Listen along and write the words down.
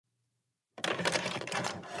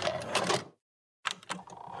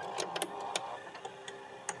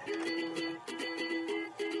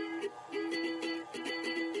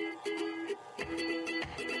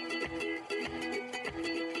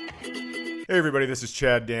Hey everybody, this is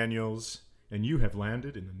Chad Daniels, and you have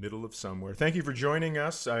landed in the middle of somewhere. Thank you for joining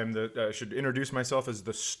us. I should introduce myself as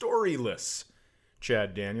the storyless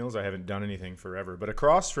Chad Daniels. I haven't done anything forever, but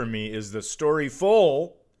across from me is the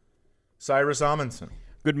storyful Cyrus Amundsen.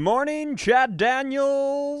 Good morning, Chad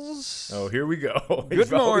Daniels. Oh, here we go.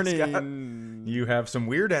 Good morning. You have some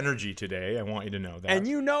weird energy today. I want you to know that. And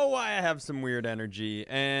you know why I have some weird energy.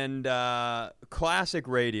 And classic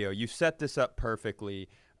radio, you set this up perfectly.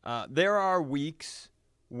 There are weeks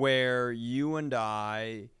where you and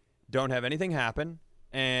I don't have anything happen.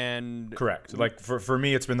 And correct. Like for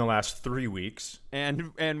me, it's been the last 3 weeks.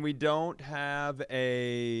 And we don't have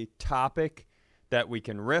a topic that we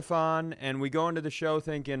can riff on. And we go into the show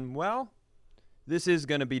thinking, well, this is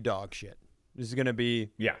going to be dog shit. This is going to be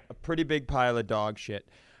a pretty big pile of dog shit.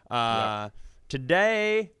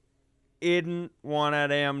 Today isn't one of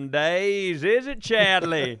them days, is it,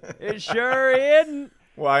 Chadley? It sure isn't.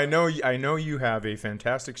 Well, I know you have a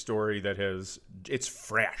fantastic story it's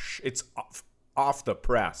fresh. It's off the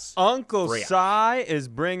press. Uncle Cy is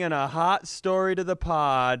bringing a hot story to the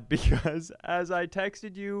pod because as I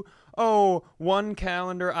texted you, one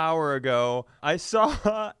calendar hour ago, I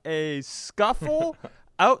saw a scuffle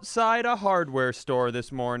outside a hardware store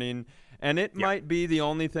this morning, and it might be the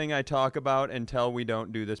only thing I talk about until we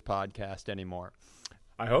don't do this podcast anymore.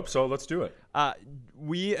 I hope so. Let's do it.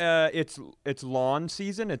 It's lawn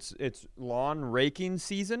season. It's lawn raking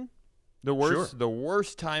season. The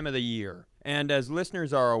worst time of the year. And as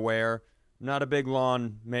listeners are aware, I'm not a big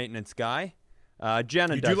lawn maintenance guy.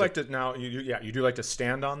 Jenna you does do like to now. You do like to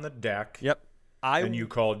stand on the deck. Yep. And you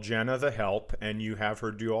call Jenna the help, and you have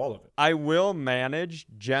her do all of it. I will manage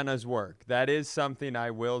Jenna's work. That is something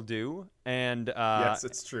I will do. And yes,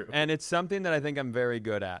 it's true. And it's something that I think I'm very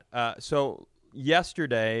good at. So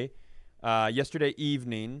yesterday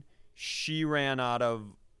evening, she ran out of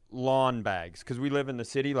lawn bags because we live in the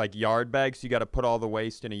city, like yard bags. So you got to put all the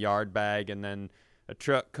waste in a yard bag, and then a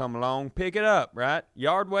truck come along, pick it up, right?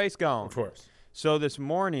 Yard waste gone. Of course. So this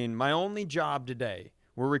morning, my only job today,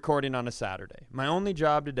 we're recording on a Saturday. My only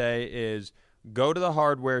job today is go to the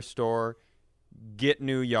hardware store, get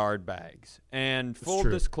new yard bags. And full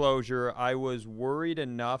disclosure, I was worried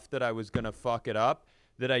enough that I was going to fuck it up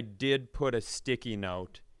that I did put a sticky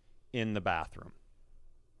note in the bathroom.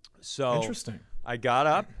 So interesting. I got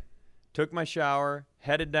up, took my shower,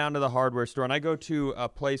 headed down to the hardware store, and I go to a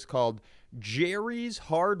place called Jerry's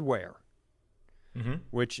Hardware,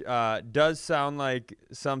 which does sound like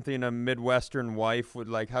something a Midwestern wife would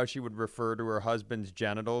like, how she would refer to her husband's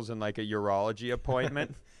genitals in like a urology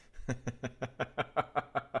appointment.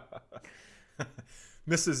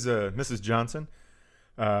 Mrs. Johnson,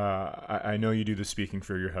 I know you do the speaking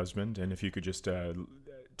for your husband, and if you could just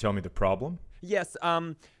tell me the problem. Yes.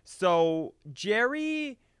 So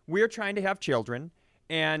Jerry, we're trying to have children,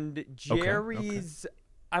 and Jerry's, Okay.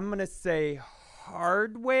 I'm going to say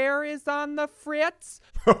hardware is on the fritz.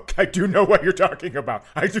 I do know what you're talking about.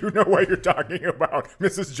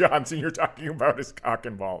 Mrs. Johnson, you're talking about his cock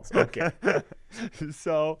and balls. Okay.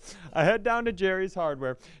 So I head down to Jerry's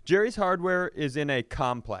Hardware. Jerry's Hardware is in a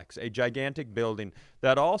complex, a gigantic building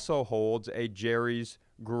that also holds a Jerry's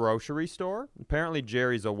grocery store. Apparently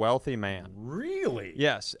Jerry's a wealthy man. Really?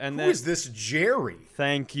 Yes. And Who is this Jerry?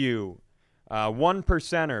 Thank you.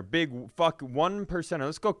 1%er, big fuck 1%er.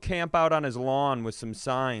 Let's go camp out on his lawn with some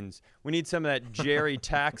signs. We need some of that Jerry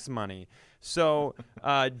tax money. So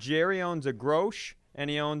Jerry owns a grosh and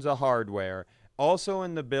he owns a hardware. Also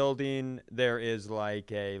in the building, there is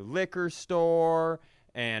like a liquor store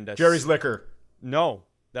and a Jerry's Liquor. No,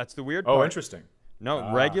 that's the weird part. Oh, interesting.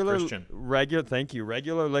 No, Christian. regular. Thank you,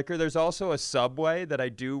 regular liquor. There's also a Subway that I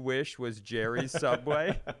do wish was Jerry's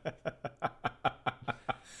Subway.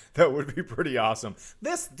 That would be pretty awesome.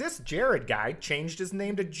 This Jared guy changed his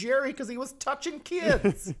name to Jerry because he was touching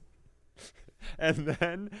kids. And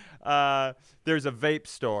then there's a vape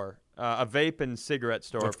store, a vape and cigarette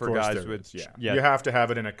store of for guys with You have to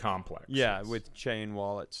have it in a complex. Yeah, yes. with chain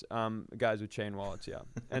wallets. Guys with chain wallets. Yeah.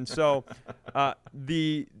 And so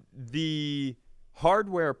the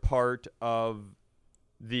hardware part of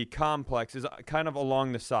the complex is kind of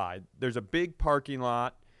along the side. There's a big parking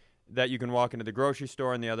lot that you can walk into the grocery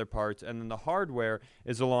store and the other parts, and then the hardware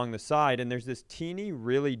is along the side, and there's this teeny,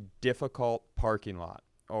 really difficult parking lot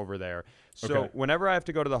over there. So whenever I have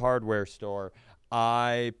to go to the hardware store,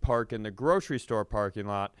 I park in the grocery store parking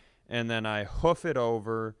lot, and then I hoof it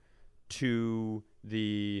over to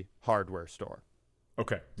the hardware store.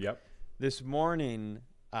 Okay, yep. This morning,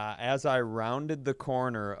 as I rounded the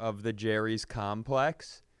corner of the Jerry's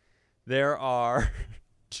complex, there are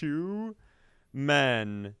two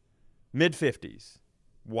men, mid-50s,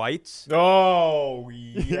 whites. Oh,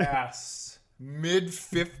 yes.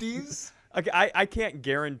 Mid-50s? I can't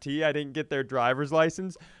guarantee I didn't get their driver's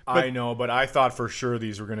license. I know, but I thought for sure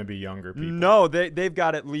these were going to be younger people. No, they've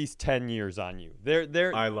got at least 10 years on you.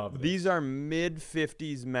 I love this. These are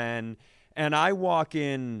mid-50s men, and I walk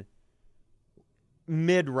in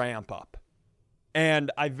mid-ramp up.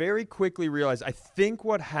 And I very quickly realized, I think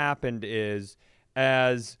what happened is,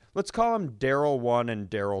 let's call them Daryl 1 and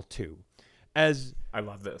Daryl 2. I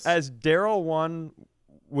love this. As Daryl 1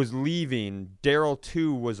 was leaving, Daryl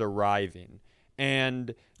 2 was arriving.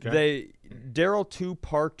 And Daryl 2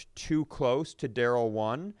 parked too close to Daryl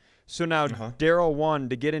 1. So now Daryl 1,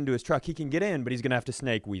 to get into his truck, he can get in, but he's going to have to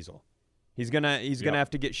snake weasel. He's gonna have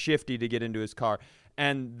to get shifty to get into his car.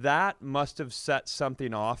 And that must have set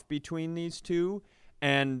something off between these two,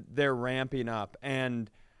 and they're ramping up. And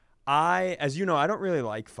as you know, I don't really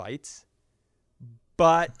like fights,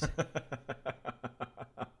 but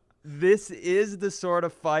this is the sort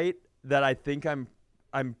of fight that I think I'm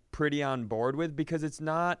pretty on board with, because there's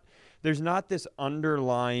not this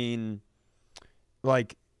underlying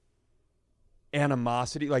like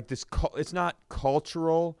animosity, like this. It's not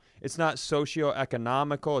cultural, it's not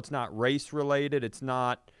socioeconomical, it's not race related, it's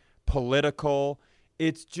not political.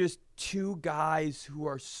 It's just two guys who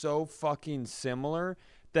are so fucking similar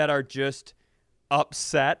that are just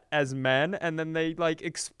upset as men, and then they like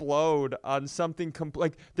explode on something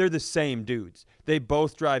like they're the same dudes. They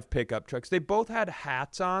both drive pickup trucks. They both had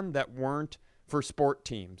hats on that weren't for sport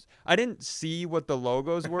teams. I didn't see what the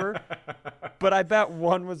logos were, but I bet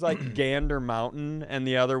one was like Gander Mountain and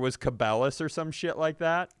the other was Cabela's or some shit like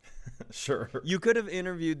that. Sure. You could have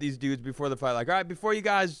interviewed these dudes before the fight, like, all right, before you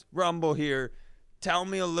guys rumble here, tell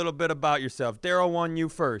me a little bit about yourself. Daryl 1, you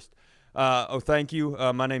first. Thank you.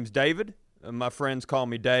 My name's David. My friends call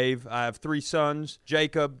me Dave. I have 3 sons,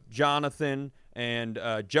 Jacob, Jonathan, and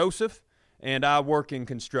Joseph, and I work in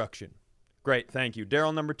construction. Great, thank you.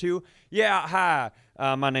 Daryl number 2. Yeah, hi.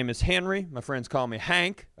 My name is Henry. My friends call me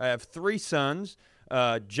Hank. I have 3 sons,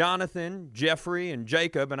 Jonathan, Jeffrey, and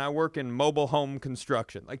Jacob, and I work in mobile home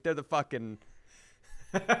construction. Like, they're the fucking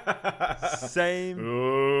same.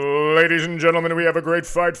 Ladies and gentlemen, we have a great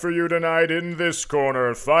fight for you tonight in this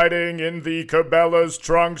corner. Fighting in the Cabela's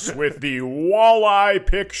trunks with the walleye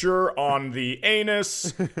picture on the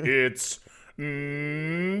anus. It's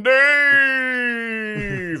Dave.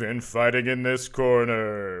 And fighting in this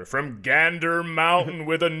corner from Gander Mountain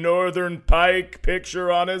with a northern pike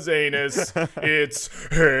picture on his anus. It's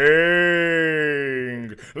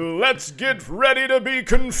Hank. Let's get ready to be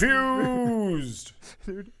confused.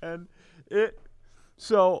 Dude, and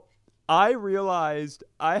so I realized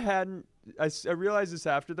I realized this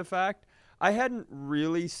after the fact. I hadn't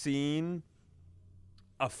really seen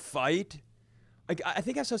a fight. Like, I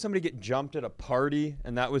think I saw somebody get jumped at a party,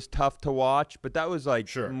 and that was tough to watch, but that was like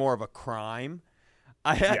more of a crime.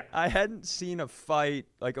 I hadn't seen a fight,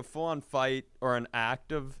 like a full-on fight or an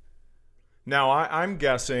act of. Now, I'm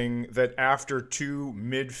guessing that after 2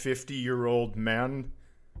 mid-50-year-old men,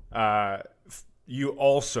 you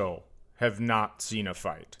also have not seen a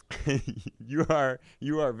fight. You are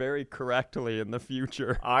very correctly in the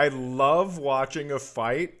future. I love watching a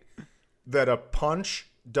fight that a punch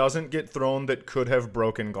doesn't get thrown that could have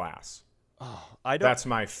broken glass. Oh, that's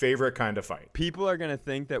my favorite kind of fight. People are going to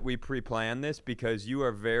think that we pre-planned this because you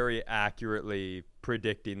are very accurately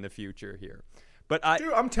predicting the future here. But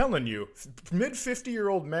Dude, I'm telling you,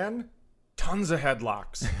 mid-50-year-old men, tons of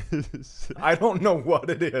headlocks. I don't know what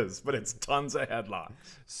it is, but it's tons of headlocks.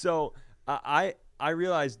 So I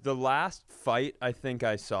realized the last fight I think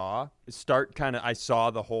I saw, I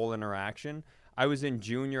saw the whole interaction. I was in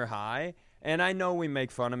junior high, and I know we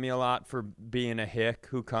make fun of me a lot for being a hick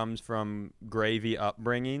who comes from gravy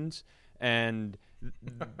upbringings, and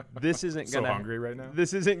this isn't so hungry right now.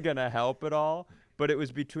 This isn't gonna help at all. But it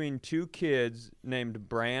was between 2 kids named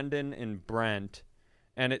Brandon and Brent,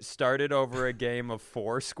 and it started over a game of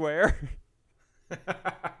Foursquare,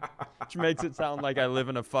 which makes it sound like I live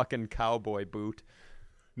in a fucking cowboy boot.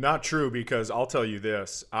 Not true, because I'll tell you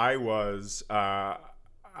this: I wanted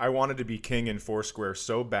to be king in Foursquare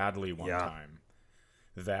so badly one time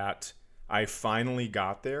that I finally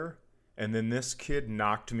got there, and then this kid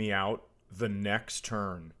knocked me out the next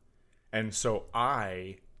turn, and so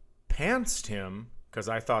I pantsed him because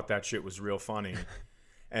I thought that shit was real funny.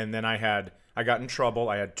 And then I got in trouble.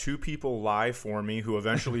 I had 2 people lie for me who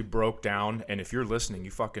eventually broke down. And if you're listening,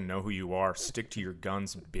 you fucking know who you are. Stick to your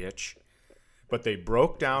guns, bitch. But they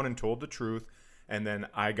broke down and told the truth. And then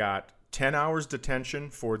I got 10 hours detention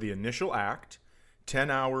for the initial act, 10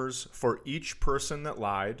 hours for each person that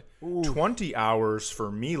lied, Ooh. 20 hours for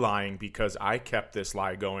me lying because I kept this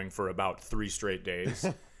lie going for about 3 straight days.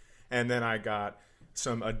 And then I got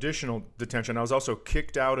some additional detention. I was also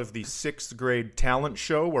kicked out of the 6th grade talent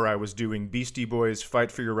show where I was doing Beastie Boys' Fight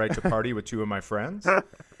for Your Right to Party with 2 of my friends.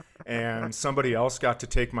 And somebody else got to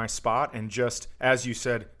take my spot and just, as you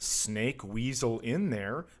said, snake weasel in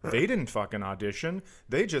there. They didn't fucking audition.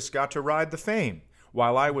 They just got to ride the fame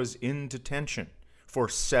while I was in detention for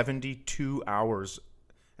 72 hours,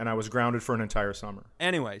 and I was grounded for an entire summer.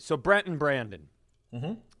 Anyway, so Brent and Brandon.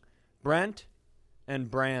 Mm-hmm. Brent and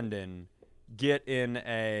Brandon get in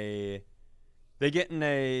an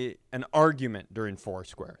argument during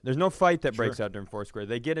Foursquare. There's no fight that breaks out during Foursquare.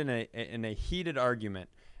 They get in a heated argument,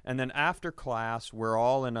 and then after class, we're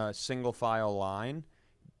all in a single file line,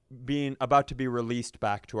 about to be released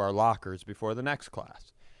back to our lockers before the next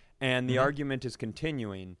class, and the argument is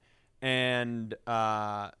continuing, and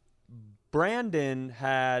Brandon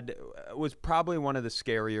was probably one of the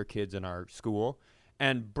scarier kids in our school,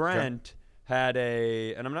 and Brent had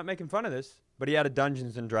and I'm not making fun of this, but he had a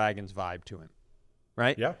Dungeons and Dragons vibe to him,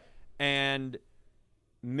 right? Yeah. And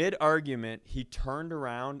mid-argument, he turned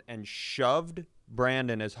around and shoved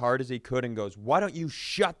Brandon as hard as he could and goes, "Why don't you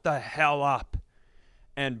shut the hell up?"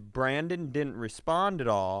 And Brandon didn't respond at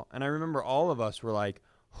all, and I remember all of us were like,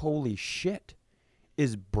 holy shit,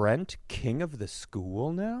 is Brent king of the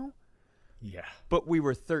school now? Yeah. But we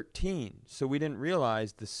were 13, so we didn't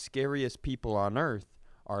realize the scariest people on earth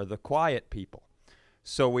are the quiet people.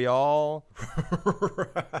 So we all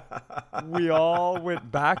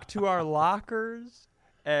went back to our lockers,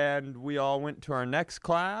 and we all went to our next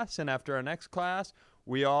class, and after our next class,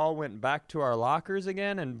 we all went back to our lockers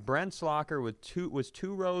again, and Brent's locker was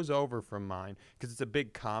two rows over from mine because it's a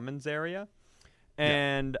big commons area.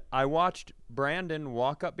 And I watched Brandon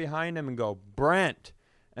walk up behind him and go, "Brent."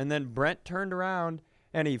 And then Brent turned around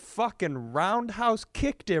and he fucking roundhouse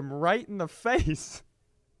kicked him right in the face.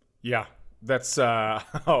 Yeah. That's, I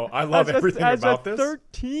love everything about this. As a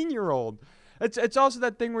 13-year-old. It's also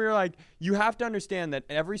that thing where you're like, you have to understand that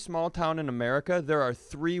every small town in America, there are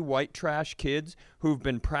 3 white trash kids who've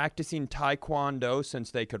been practicing Taekwondo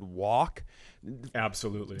since they could walk.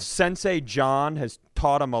 Absolutely. Sensei John has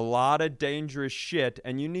taught them a lot of dangerous shit,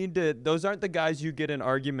 and those aren't the guys you get in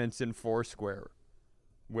arguments in Foursquare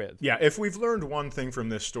with. Yeah, if we've learned one thing from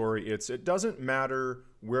this story, it doesn't matter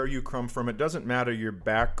where you come from. It doesn't matter your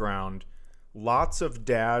background. Lots of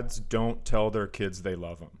dads don't tell their kids they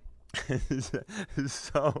love them.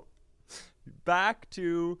 So, back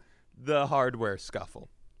to the hardware scuffle.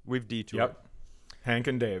 We've detoured. Yep. Hank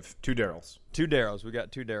and Dave, 2 Daryls. 2 Daryls. We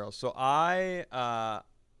got 2 Daryls. So I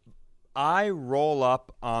roll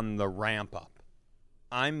up on the ramp up.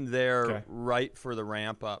 I'm there right for the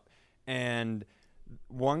ramp up, and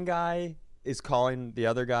one guy is calling the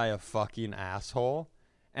other guy a fucking asshole,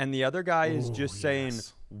 and the other guy is just saying,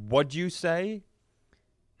 "What'd you say?"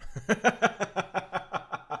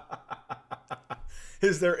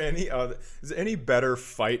 Is there any better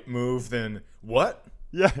fight move than what?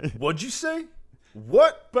 Yeah. What'd you say?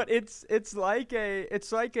 What? But it's like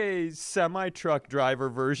a semi-truck driver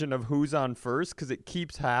version of Who's on First because it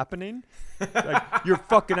keeps happening. Like, you're a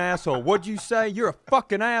fucking asshole. What'd you say? You're a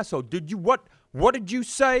fucking asshole. What did you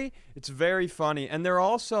say? It's very funny, and they're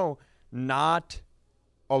also not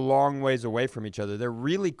a long ways away from each other. They're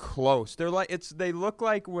really close. They look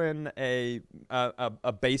like when a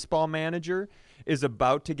baseball manager is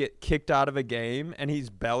about to get kicked out of a game and he's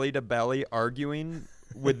belly to belly arguing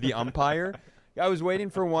with the umpire. I was waiting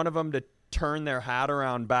for one of them to turn their hat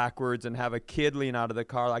around backwards and have a kid lean out of the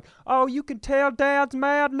car like, "Oh, you can tell Dad's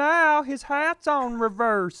mad now. His hat's on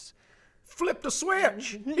reverse." Flipped the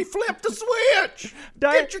switch. He flipped the switch.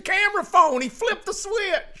 Dad- Get your camera phone. He flipped the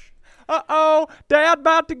switch. Uh-oh, Dad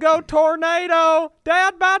about to go tornado.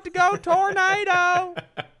 Dad about to go tornado.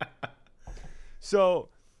 So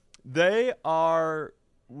they are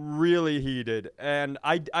really heated. And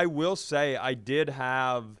I will say I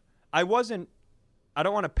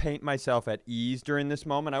don't want to paint myself at ease during this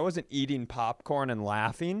moment. I wasn't eating popcorn and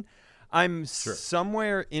laughing. I'm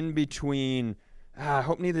somewhere in between, I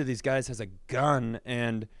hope neither of these guys has a gun,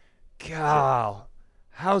 and, God,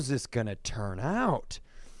 how's this going to turn out?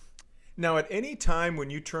 Now, at any time when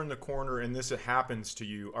you turn the corner and this happens to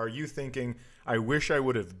you, are you thinking, I wish I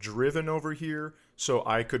would have driven over here so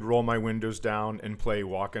I could roll my windows down and play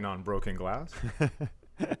Walking on Broken Glass?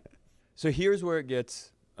 So here's where it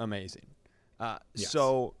gets amazing. Yes.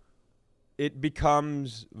 So it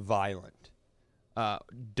becomes violent.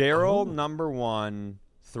 Daryl, number 1,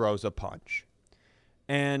 throws a punch.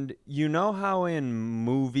 And you know how in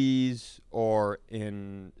movies or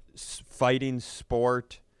in fighting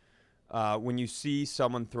sport, when you see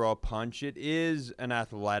someone throw a punch, it is an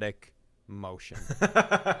athletic motion.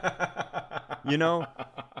 You know,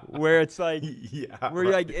 where it's like, where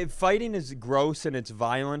you're like, fighting is gross and it's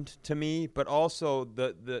violent to me, but also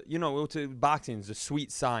the you know, boxing is a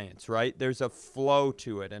sweet science, right? There's a flow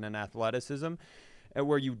to it and an athleticism, and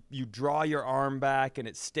where you draw your arm back and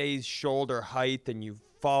it stays shoulder height and you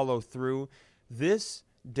follow through. This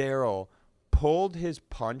Daryl pulled his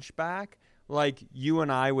punch back like you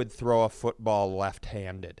and I would throw a football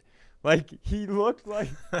left-handed. Like he looked like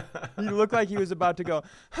he was about to go,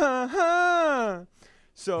 ha ha.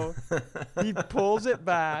 So he pulls it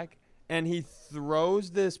back and he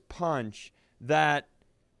throws this punch that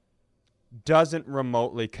doesn't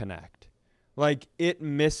remotely connect. Like it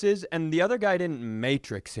misses, and the other guy didn't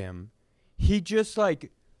matrix him. He just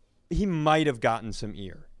he might have gotten some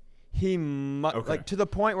ear. Like to the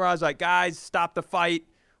point where I was like, guys, stop the fight.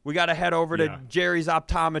 We got to head over to Jerry's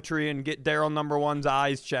optometry and get Daryl number 1's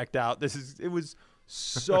eyes checked out. It was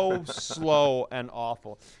so slow and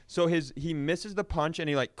awful. So he misses the punch and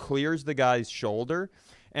he like clears the guy's shoulder,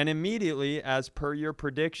 and immediately, as per your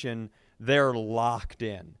prediction, they're locked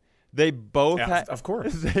in. They both of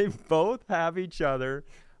course. They both have each other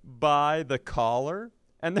by the collar,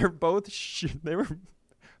 and they're both they were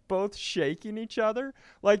both shaking each other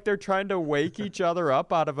like they're trying to wake each other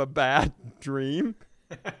up out of a bad dream.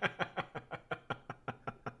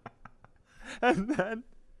 And then,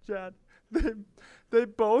 Chad, they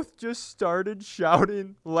both just started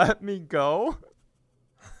shouting, "Let me go."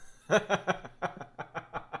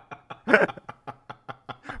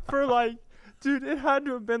 For like, dude, it had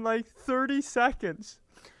to have been like 30 seconds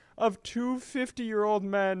of two 50-year-old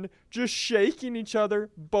men just shaking each other,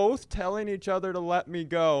 both telling each other to let me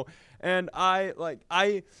go. And I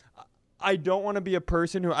don't want to be a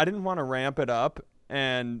person who, I didn't want to ramp it up.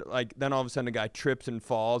 And like then all of a sudden a guy trips and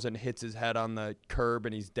falls and hits his head on the curb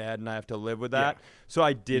and he's dead and I have to live with that. Yeah. So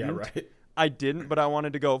I didn't. Yeah, right. I didn't, but I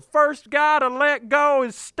wanted to go, first guy to let go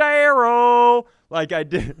is sterile. Like I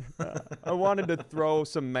did. I wanted to throw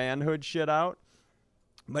some manhood shit out.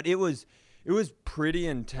 But it was pretty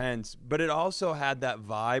intense. But it also had that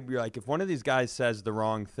vibe. You're like, if one of these guys says the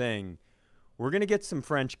wrong thing, we're going to get some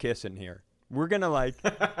French kissing here. We're going to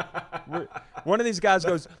one of these guys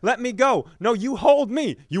goes, let me go. No, you hold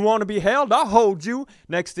me. You want to be held? I'll hold you.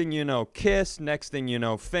 Next thing you know, kiss. Next thing you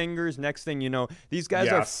know, fingers. Next thing you know, these guys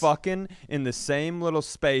are fucking in the same little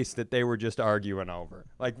space that they were just arguing over.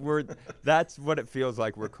 Like that's what it feels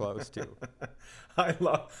like we're close to.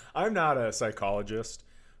 I'm not a psychologist,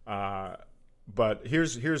 but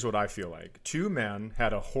here's what I feel like. Two men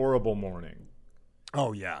had a horrible morning.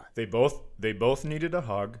 Oh yeah. They both needed a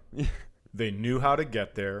hug. They knew how to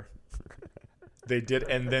get there. They did,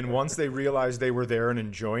 and then once they realized they were there and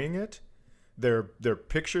enjoying it, their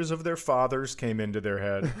pictures of their fathers came into their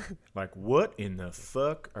head. Like, what in the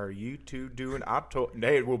fuck are you two doing?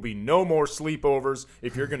 There will be no more sleepovers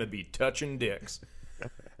if you're going to be touching dicks.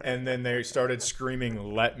 And then they started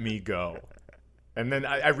screaming, let me go. And then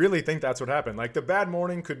I really think that's what happened. Like, the bad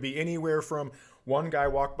morning could be anywhere from one guy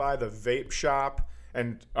walked by the vape shop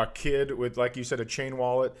and a kid with, like you said, a chain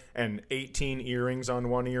wallet and 18 earrings on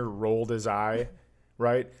one ear rolled his eye,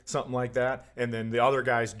 right? Something like that. And then the other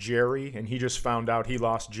guy's Jerry, and he just found out he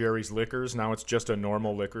lost Jerry's Liquors. Now it's just a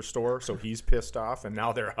normal liquor store, so he's pissed off, and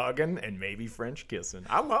now they're hugging and maybe French kissing.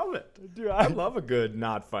 I love it. Dude, I love a good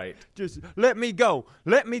not fight. Just let me go.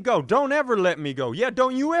 Let me go. Don't ever let me go. Yeah,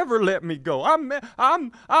 don't you ever let me go.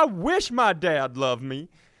 I wish my dad loved me.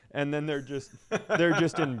 And then they're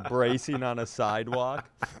just embracing on a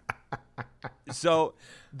sidewalk. So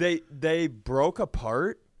they broke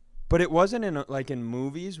apart, but it wasn't like in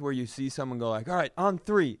movies where you see someone go like, all right, on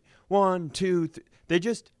 3, 1, 2, 3. They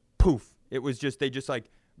just poof. It was just they just like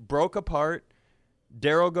broke apart.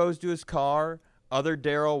 Daryl goes to his car. Other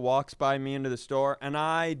Daryl walks by me into the store, and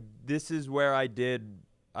this is where I did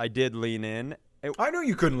lean in. I knew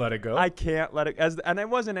you couldn't let it go. I can't let it. And it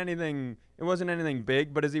wasn't anything. It wasn't anything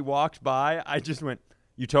big. But as he walked by, I just went,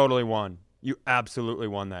 "You totally won. You absolutely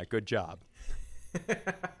won that. Good job."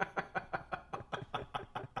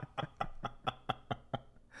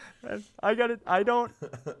 I got it. I don't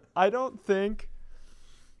think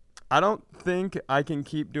I can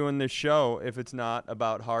keep doing this show if it's not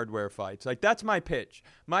about hardware fights. Like, that's my pitch.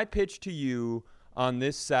 My pitch to you on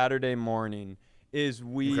this Saturday morning is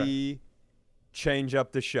we change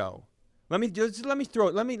up the show. Let me throw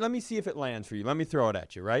it. Let me see if it lands for you. Let me throw it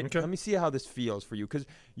at you, right? Okay. Let me see how this feels for you, because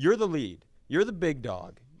you're the lead. You're the big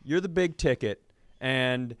dog. You're the big ticket,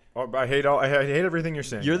 And I hate everything you're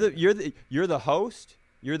saying. you're the host,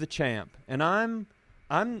 you're the champ, and I'm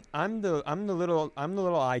the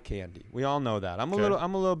little eye candy. We all know that. I'm a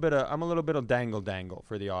little bit of dangle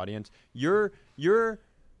for the audience. You're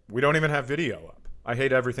We don't even have video up. I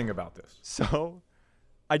hate everything about this. So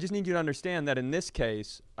I just need you to understand that in this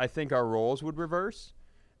case, I think our roles would reverse,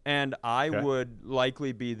 and I would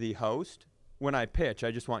likely be the host when I pitch.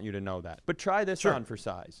 I just want you to know that. But try this on for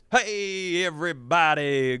size. Hey,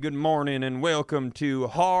 everybody. Good morning and welcome to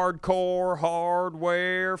Hardcore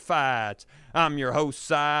Hardware Fights. I'm your host,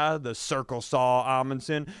 Si, the Circle Saw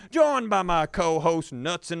Amundsen, joined by my co-host,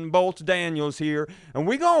 Nuts and Bolts Daniels here, and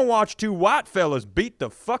we gonna watch two white fellas beat the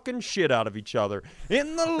fucking shit out of each other.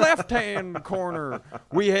 In the left-hand corner,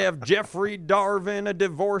 we have Jeffrey Darvin, a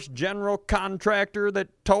divorced general contractor that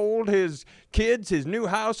told his kids his new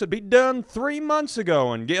house would be done 3 months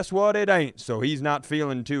ago, and guess what? It ain't, so he's not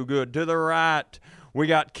feeling too good. To the right, we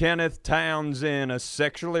got Kenneth Townsend, a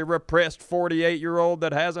sexually repressed 48-year-old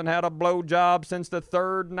that hasn't had a blowjob since the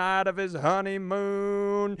third night of his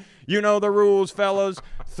honeymoon. You know the rules, fellas.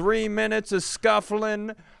 3 minutes of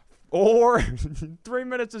scuffling or 3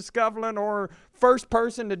 minutes of scuffling or first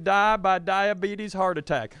person to die by diabetes heart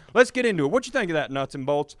attack. Let's get into it. What you think of that, Nuts and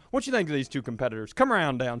Bolts? What you think of these two competitors? Come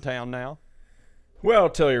around downtown now. Well, I'll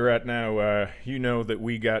tell you right now, you know that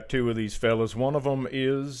we got two of these fellas. One of them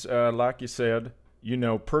is, like you said,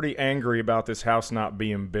 pretty angry about this house not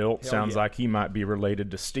being built. Sounds like he might be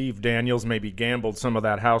related to Steve Daniels, maybe gambled some of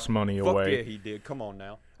that house money away. Fuck yeah, he did. Come on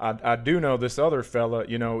now. I do know this other fella,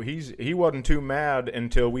 he wasn't too mad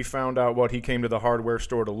until we found out what he came to the hardware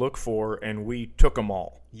store to look for, and we took them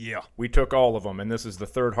all. Yeah. We took all of them, and this is the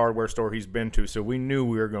third hardware store he's been to, so we knew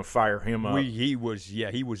we were going to fire him up. He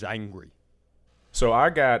was angry. So I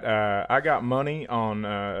got money on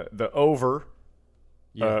the over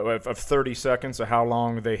of 30 seconds of how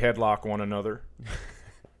long they headlock one another,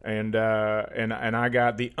 and I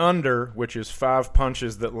got the under, which is 5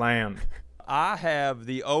 punches that land. I have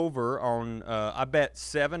the over on. I bet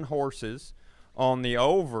 7 horses on the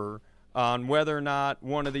over on whether or not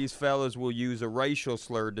one of these fellas will use a racial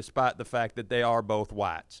slur, despite the fact that they are both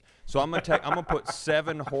whites. So I'm gonna put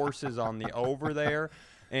 7 horses on the over there.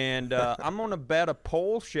 And I'm going to bet a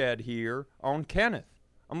pole shed here on Kenneth.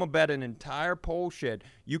 I'm going to bet an entire pole shed.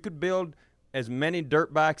 You could build as many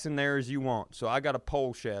dirt bikes in there as you want. So I got a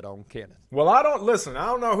pole shed on Kenneth. Well, I don't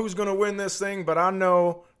know who's going to win this thing, but I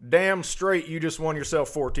know damn straight you just won yourself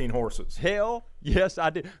 14 horses. Hell, yes, I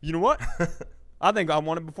did. You know what? I think it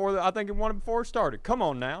won it before it started. Come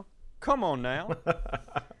on now.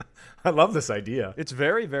 I love this idea. It's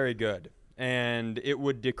very, very good. And it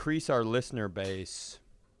would decrease our listener base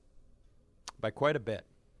by quite a bit.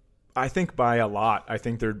 I think by a lot. I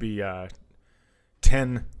think there'd be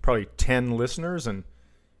probably 10 listeners, and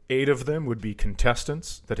 8 of them would be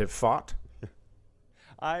contestants that have fought.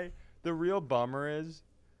 The real bummer is,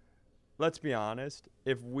 let's be honest,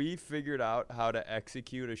 if we figured out how to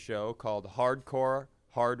execute a show called Hardcore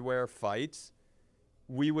Hardware Fights,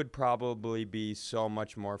 we would probably be so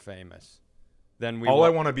much more famous than we. All I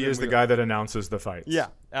want to be is the guy that announces the fights. Yeah,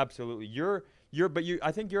 absolutely.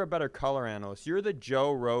 I think you're a better color analyst. You're the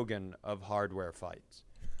Joe Rogan of hardware fights.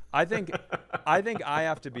 I think I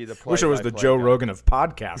have to be the play. Wish it was the Joe Rogan of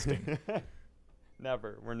podcasting.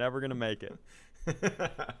 Never. We're never gonna make it.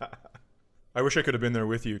 I wish I could have been there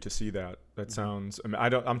with you to see that. That sounds.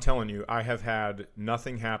 I'm telling you, I have had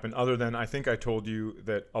nothing happen other than I think I told you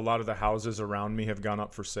that a lot of the houses around me have gone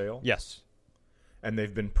up for sale. Yes. And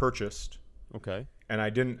they've been purchased. Okay. And I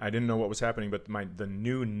didn't know what was happening, but the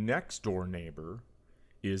new next door neighbor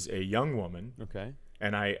is a young woman. Okay.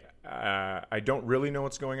 And I don't really know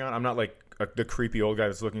what's going on. I'm not like the creepy old guy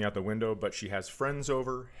that's looking out the window, but she has friends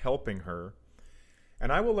over helping her.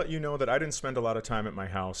 And I will let you know that I didn't spend a lot of time at my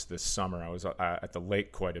house this summer. I was at the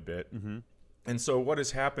lake quite a bit. Mm-hmm. And so what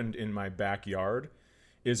has happened in my backyard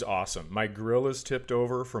is awesome. My grill is tipped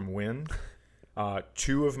over from wind.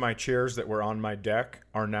 2 of my chairs that were on my deck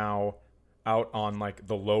are now out on like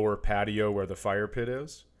the lower patio where the fire pit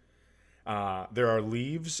is. There are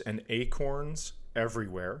leaves and acorns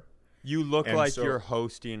everywhere. You look like you're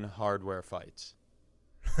hosting hardware fights.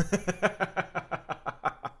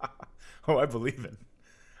 Oh, I believe it.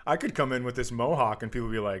 I could come in with this mohawk and people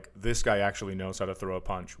would be like, this guy actually knows how to throw a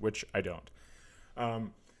punch, which I don't.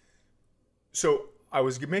 So I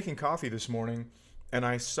was making coffee this morning and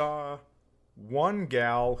I saw one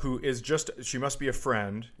gal who is she must be a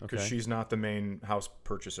friend because she's not the main house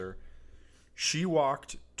purchaser. She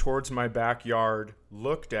walked towards my backyard,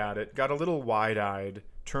 looked at it, got a little wide-eyed,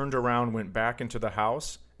 turned around, went back into the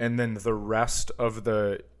house, and then the rest of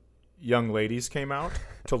the young ladies came out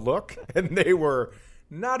to look, and they were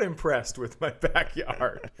not impressed with my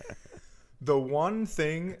backyard. The one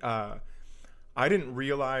thing, I didn't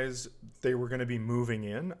realize they were going to be moving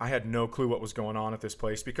in. I had no clue what was going on at this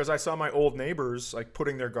place because I saw my old neighbors like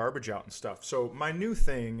putting their garbage out and stuff. So my new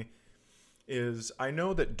thing is I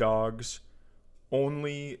know that dogs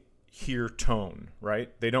only hear tone, right?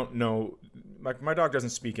 They don't know. My dog doesn't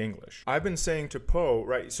speak English. I've been saying to Poe,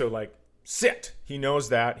 right? So like, sit. He knows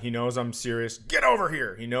that. He knows I'm serious. Get over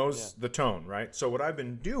here. He knows the tone, right? So what I've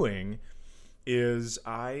been doing is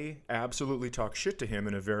I absolutely talk shit to him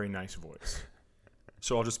in a very nice voice.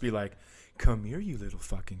 So I'll just be like, come here, you little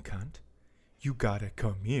fucking cunt. You gotta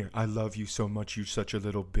come here. I love you so much. You're such a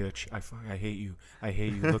little bitch. I hate you. I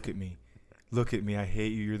hate you. Look at me. Look at me. I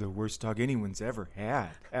hate you. You're the worst dog anyone's ever had.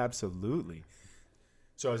 Absolutely.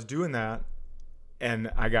 So I was doing that,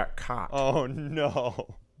 and I got caught. Oh,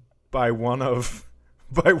 no. By one of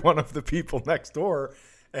the people next door,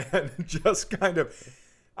 and just kind of,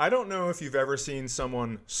 I don't know if you've ever seen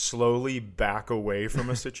someone slowly back away from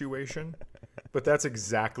a situation, but that's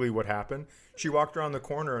exactly what happened. She walked around the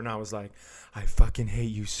corner, and I was like, I fucking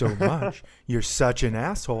hate you so much. You're such an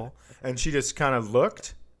asshole. And she just kind of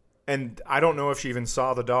looked, and I don't know if she even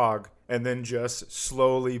saw the dog, and then just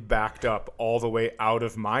slowly backed up all the way out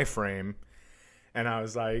of my frame. And I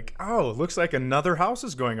was like, oh, it looks like another house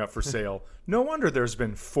is going up for sale. No wonder there's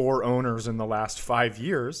been 4 owners in the last 5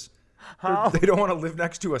 years. They don't want to live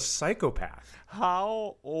next to a psychopath.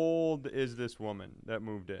 How old is this woman that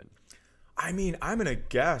moved in? I mean, I'm going to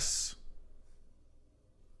guess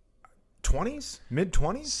 20s,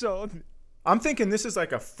 mid-20s. So I'm thinking this is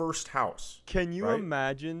like a first house. Can you right?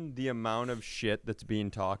 imagine the amount of shit that's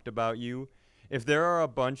being talked about you? If there are a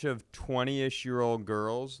bunch of 20-ish-year-old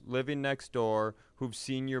girls living next door who've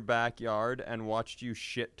seen your backyard and watched you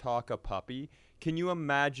shit talk a puppy, can you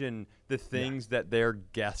imagine the things that they're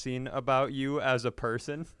guessing about you as a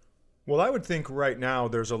person? Well, I would think right now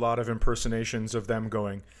there's a lot of impersonations of them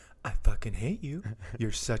going, I fucking hate you.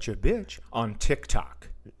 You're such a bitch on TikTok.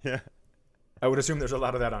 Yeah. I would assume there's a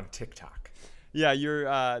lot of that on TikTok. Yeah,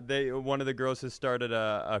 one of the girls has started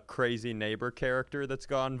a crazy neighbor character that's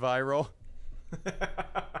gone viral.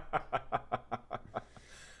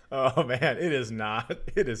 Oh man, it is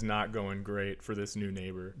not going great for this new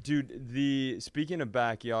neighbor. Dude, speaking of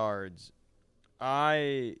backyards,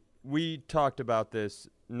 we talked about this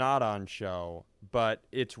not on show, but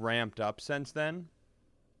it's ramped up since then.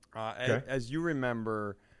 Okay. As you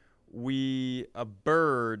remember, a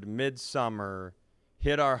bird midsummer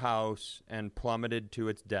hit our house and plummeted to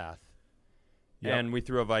its death. Yep. And we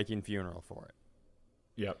threw a Viking funeral for it.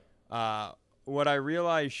 Yep. What I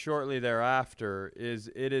realized shortly thereafter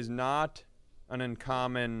is it is not an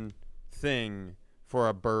uncommon thing for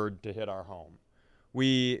a bird to hit our home.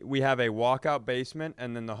 We have a walkout basement,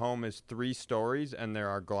 and then the home is 3 stories, and there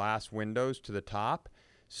are glass windows to the top.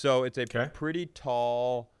 So it's a pretty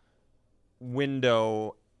tall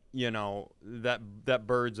window, that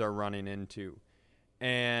birds are running into.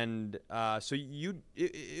 And so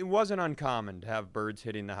it wasn't uncommon to have birds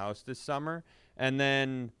hitting the house this summer. And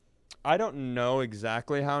then I don't know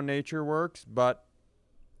exactly how nature works, but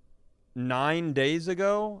 9 days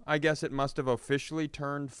ago, I guess it must have officially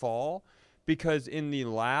turned fall, because in the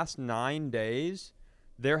last 9 days,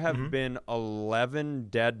 there have been 11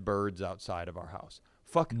 dead birds outside of our house.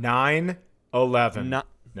 9/11.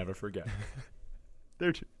 Never forget.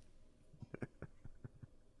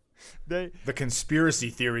 The conspiracy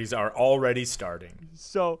theories are already starting.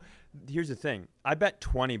 So here's the thing. I bet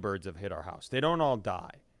 20 birds have hit our house. They don't all die.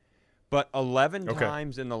 But 11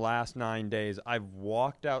 times in the last 9 days, I've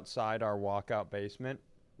walked outside our walkout basement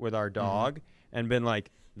with our dog and been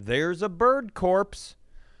like, there's a bird corpse.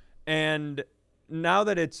 And now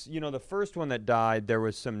that it's, the first one that died, there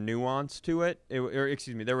was some nuance to it.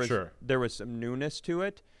 There was some newness to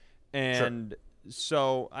it. And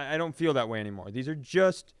so I don't feel that way anymore. These are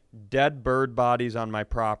just dead bird bodies on my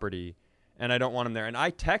property, and I don't want them there. And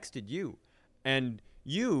I texted you, and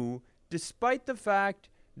you, despite the fact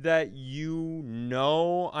that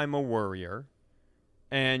I'm a worrier,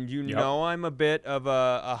 and I'm a bit of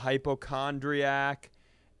a hypochondriac,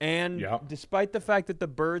 and despite the fact that the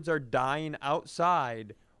birds are dying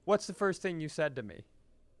outside, what's the first thing you said to me?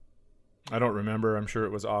 I don't remember. I'm sure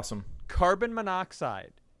it was awesome. Carbon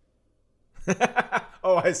monoxide.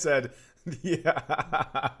 Oh, I said, yeah.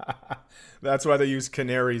 That's why they use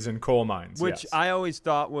canaries in coal mines. Which I always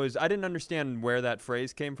thought I didn't understand where that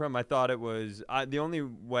phrase came from. I thought it was, the only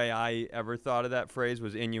way I ever thought of that phrase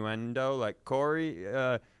was innuendo, like Corey,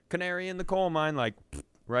 canary in the coal mine, like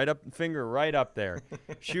right up, finger right up there.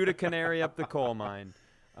 Shoot a canary up the coal mine.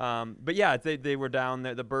 But yeah, they were down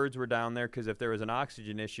there. The birds were down there because if there was an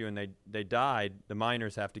oxygen issue and they died, the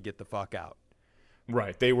miners have to get the fuck out.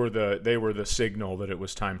 Right. They were the signal that it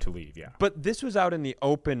was time to leave. Yeah. But this was out in the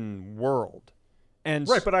open world, and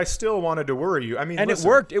Right. But I still wanted to worry you. I mean, and listen, it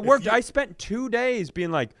worked. It worked. you- I spent 2 days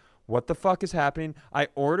being like, "What the fuck is happening?" I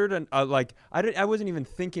ordered I wasn't even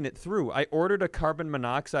thinking it through. I ordered a carbon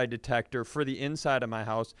monoxide detector for the inside of my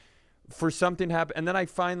house for something to happen, and then I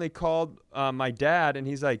finally called my dad, and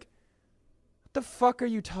he's like, "What the fuck are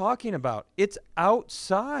you talking about? It's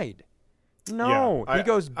outside." No, Yeah, he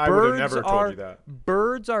goes, I would have never told you that.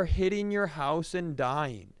 birds are hitting your house and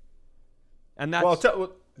dying. And that's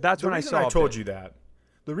that's when I saw told you that.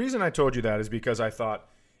 The reason I told you that is because I thought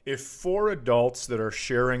if 4 adults that are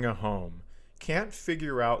sharing a home can't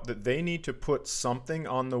figure out that they need to put something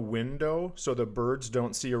on the window so the birds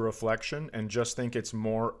don't see a reflection and just think it's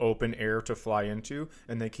more open air to fly into,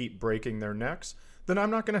 and they keep breaking their necks, then I'm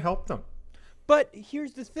not going to help them. But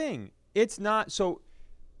here's the thing. It's not so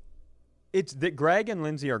it's that Greg and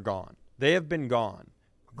Lindsay are gone. They have been gone.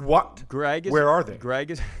 What? Where are they?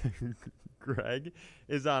 Greg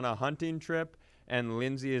is on a hunting trip and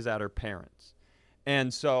Lindsay is at her parents'.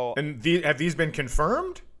 And so And have these been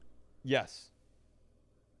confirmed? yes.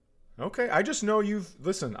 Okay, I just know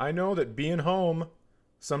listen, I know that being home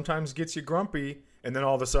sometimes gets you grumpy, and then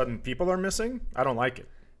all of a sudden people are missing. I don't like it.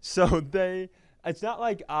 So it's not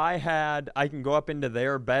like I can go up into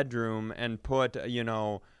their bedroom and put,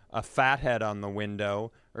 a fathead on the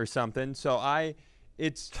window or something. So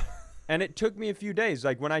and it took me a few days.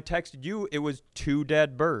 Like when I texted you, it was 2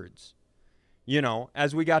 dead birds.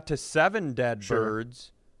 As we got to 7 dead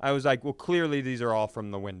birds, I was like, well, clearly these are all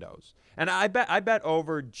from the windows. And I bet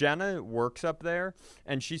over Jenna works up there,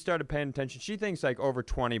 and she started paying attention. She thinks like over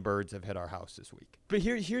 20 birds have hit our house this week. But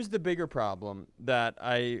here's the bigger problem that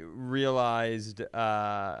I realized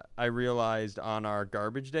on our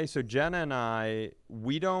garbage day. So Jenna and I,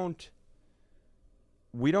 we don't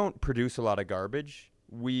produce a lot of garbage.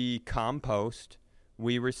 We compost,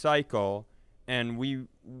 we recycle, and we're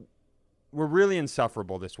really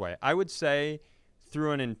insufferable this way. I would say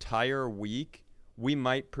through an entire week, we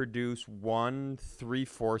might produce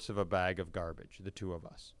 1/3 of a bag of garbage, the two of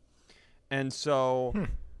us. And so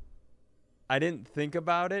I didn't think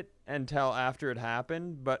about it until after it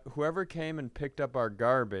happened, but whoever came and picked up our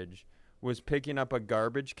garbage was picking up a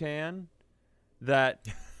garbage can that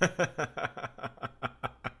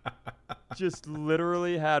just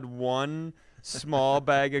literally had 1 small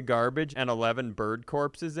bag of garbage and 11 bird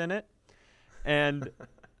corpses in it. And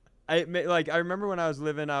I remember when I was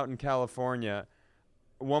living out in California,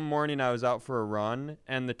 one morning I was out for a run,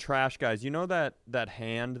 and the trash guys, that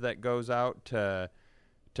hand that goes out to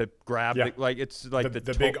grab it's like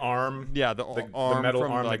the big arm. Yeah, the arm metal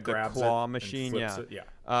from arm like that the grabs claw it machine. and flips Yeah. it.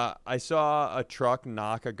 Yeah. I saw a truck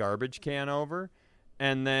knock a garbage can over,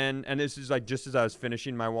 and this is like just as I was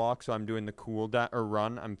finishing my walk, so I'm doing the cool down or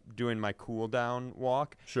run. I'm doing my cool down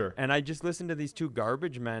walk. Sure. And I just listened to these 2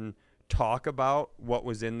 garbage men talk about what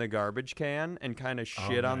was in the garbage can and kind of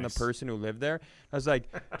shit on the person who lived there. I was like,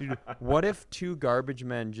 dude, what if 2 garbage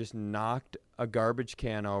men just knocked a garbage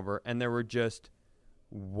can over and there were just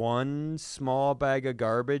 1 small bag of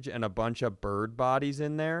garbage and a bunch of bird bodies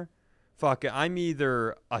in there? Fuck it, I'm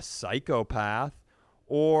either a psychopath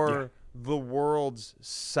or the world's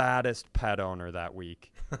saddest pet owner that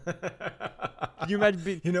week. Can you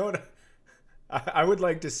imagine You know what? I would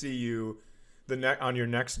like to see you on your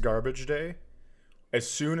next garbage day. As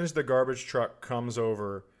soon as the garbage truck comes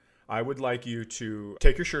over, I would like you to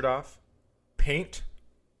take your shirt off, paint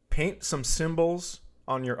some symbols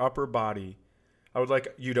on your upper body. I would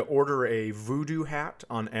like you to order a voodoo hat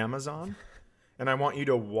on Amazon, and I want you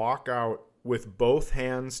to walk out with both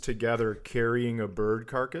hands together carrying a bird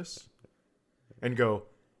carcass and go,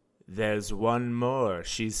 "There's one more.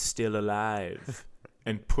 She's still alive."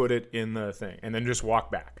 And put it in the thing, and then just walk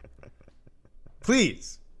back.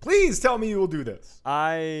 Please tell me you will do this.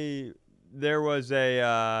 I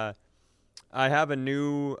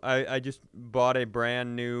just bought a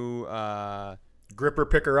brand new gripper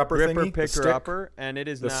picker upper thingy, picker upper, and it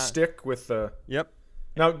is the not stick with the. Yep.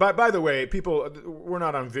 Now, by the way, people, we're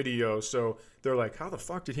not on video, so they're like, "How the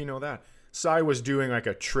fuck did he know that?" Cy was doing like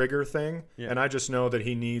a trigger thing, and I just know that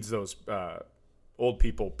he needs those old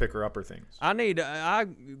people picker upper things. I need a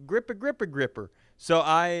gripper. So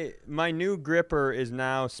my new gripper is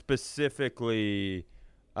now specifically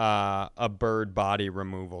a bird body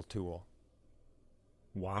removal tool.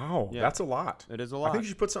 Wow, that's a lot. It is a lot. I think you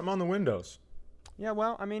should put something on the windows. Yeah,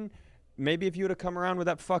 well, I mean, maybe if you would have come around with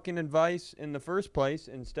that fucking advice in the first place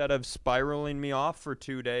instead of spiraling me off for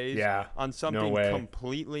 2 days on something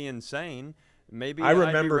completely insane, maybe I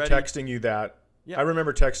remember I'd be ready. texting you that. Yeah. I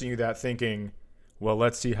remember texting you that thinking, well,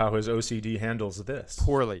 let's see how his OCD handles this.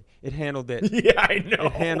 Poorly. It handled it. Yeah, I know.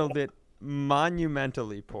 It handled it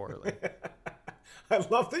monumentally poorly. I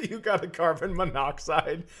love that you got a carbon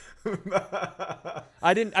monoxide. And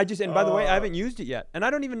by the way, I haven't used it yet. And I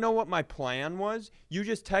don't even know what my plan was. You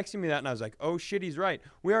just texted me that and I was like, oh shit, he's right.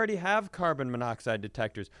 We already have carbon monoxide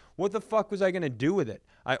detectors. What the fuck was I going to do with it?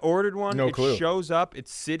 I ordered one. No clue. It shows up.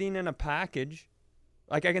 It's sitting in a package.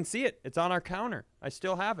 Like I can see it. It's on our counter. I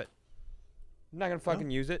still have it. I'm not going to fucking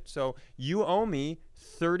use it. So you owe me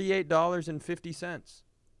 $38.50.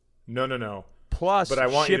 No. Plus, but I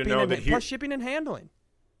want you to know that plus shipping and handling.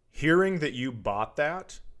 Hearing that you bought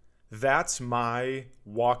that, that's my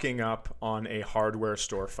walking up on a hardware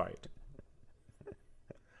store fight.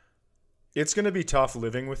 It's going to be tough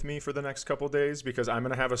living with me for the next couple of days because I'm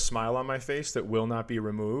going to have a smile on my face that will not be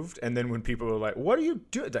removed. And then when people are like, what are you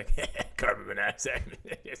doing? It's like, carbon monoxide.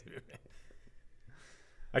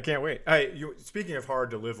 I can't wait. Speaking of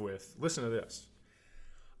hard to live with, listen to this.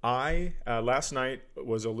 Last night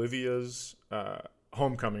was Olivia's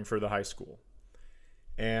homecoming for the high school.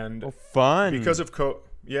 And fun. Because of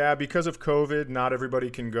COVID, not everybody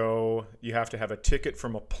can go. You have to have a ticket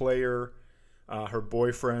from a player. Her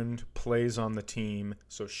boyfriend plays on the team,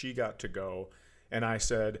 so she got to go. And I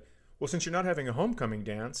said, well, since you're not having a homecoming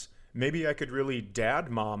dance, maybe I could really dad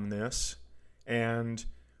mom this and,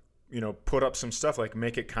 put up some stuff, like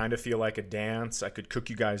make it kind of feel like a dance. I could cook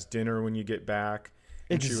you guys dinner when you get back.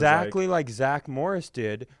 And exactly like Zach Morris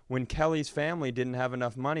did when Kelly's family didn't have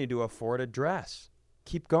enough money to afford a dress.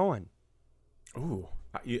 Keep going. Ooh,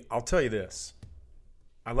 I'll tell you this.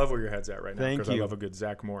 I love where your head's at right now because I love a good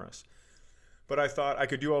Zach Morris. But I thought I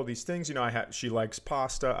could do all these things. She likes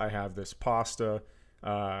pasta. I have this pasta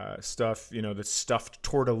stuff, the stuffed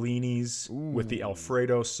tortellinis with the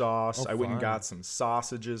Alfredo sauce. I went and got some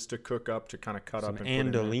sausages to cook up to kind of cut up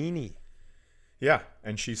and andolini. Yeah,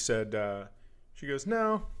 and she said, she goes,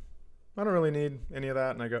 no, I don't really need any of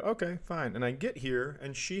that. And I go, okay, fine. And I get here,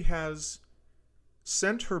 and she has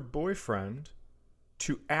sent her boyfriend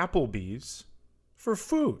to Applebee's for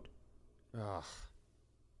food. Ugh.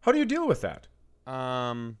 How do you deal with that?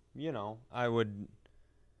 I would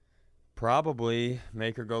probably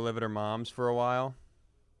make her go live at her mom's for a while.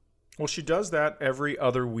 Well, she does that every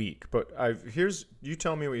other week. But you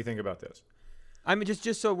tell me what you think about this. I mean,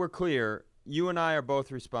 just so we're clear, you and I are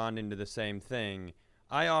both responding to the same thing.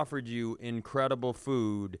 I offered you incredible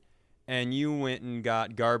food, and you went and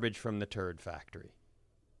got garbage from the turd factory.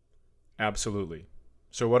 Absolutely.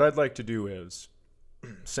 So what I'd like to do is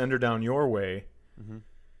send her down your way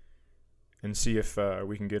and see if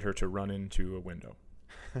we can get her to run into a window.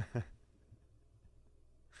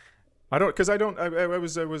 I was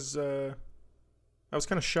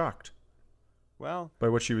kind of shocked. Well, by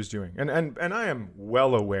what she was doing. And I am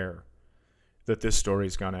well aware that this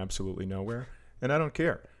story's gone absolutely nowhere, and I don't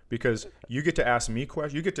care because you get to ask me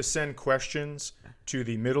questions. You get to send questions to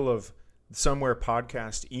the Middle of Somewhere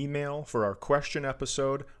podcast email for our question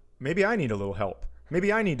episode. Maybe I need a little help.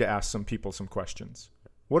 Maybe I need to ask some people some questions.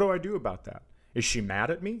 What do I do about that? Is she mad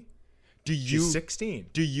at me? She's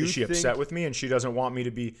 16. Is she upset with me and she doesn't want me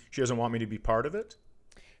to be part of it?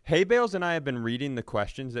 Hay Bales and I have been reading the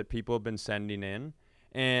questions that people have been sending in,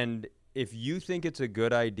 and if you think it's a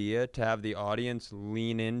good idea to have the audience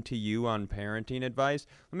lean into you on parenting advice,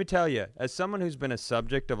 let me tell you, as someone who's been a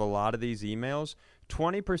subject of a lot of these emails,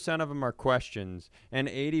 20% of them are questions and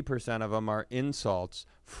 80% of them are insults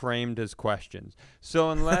framed as questions. So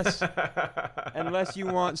unless you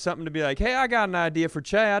want something to be like, hey, I got an idea for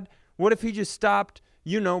Chad. What if he just stopped,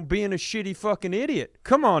 being a shitty fucking idiot?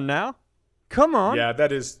 Come on now. Come on. Yeah,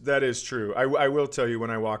 that is true. I will tell you,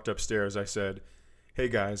 when I walked upstairs, I said, hey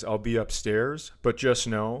guys, I'll be upstairs, but just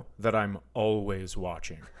know that I'm always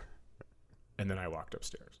watching. And then I walked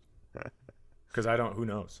upstairs. Because who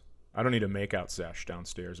knows? I don't need a makeout sesh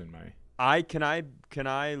downstairs in my... Can I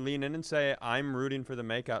lean in and say I'm rooting for the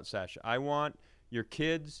makeout sesh? I want your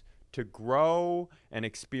kids to grow and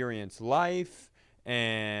experience life,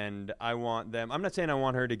 and I want them... I'm not saying I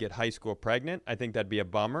want her to get high school pregnant. I think that'd be a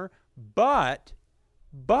bummer. But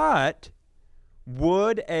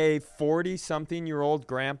would a 40-something-year-old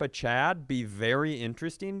Grandpa Chad be very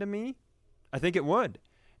interesting to me? I think it would.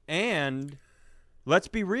 And let's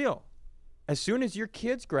be real. As soon as your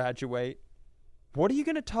kids graduate, what are you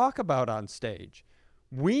going to talk about on stage?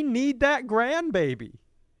 We need that grandbaby.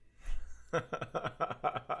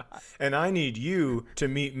 And I need you to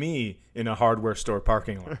meet me in a hardware store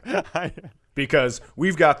parking lot. Because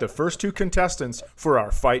we've got the first 2 contestants for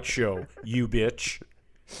our fight show, you bitch.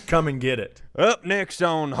 Come and get it. Up next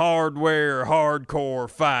on Hardware Hardcore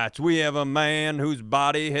Fights, we have a man whose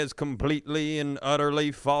body has completely and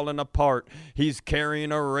utterly fallen apart. He's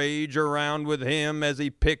carrying a rage around with him as he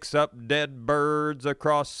picks up dead birds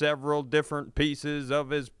across several different pieces of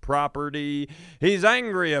his property. He's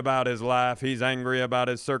angry about his life, he's angry about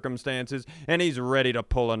his circumstances, and he's ready to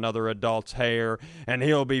pull another adult's hair. And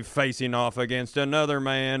he'll be facing off against another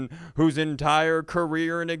man whose entire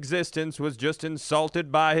career and existence was just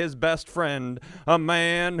insulted by his best friend, a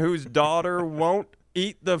man whose daughter won't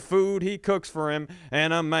eat the food he cooks for him,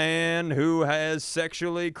 and a man who has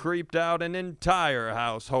sexually creeped out an entire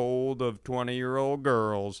household of 20-year-old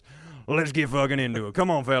girls. Let's get fucking into it.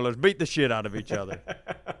 Come on, fellas. Beat the shit out of each other.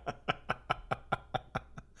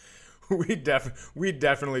 We'd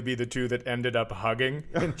definitely be the 2 that ended up hugging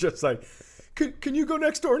and just like, can you go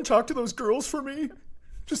next door and talk to those girls for me?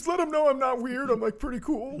 Just let them know I'm not weird. I'm like pretty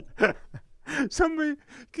cool. Somebody,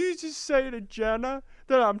 can you just say to Jenna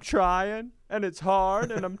that I'm trying and it's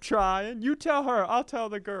hard and I'm trying? You tell her, I'll tell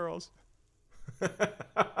the girls.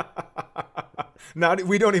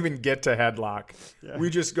 We don't even get to headlock. Yeah. We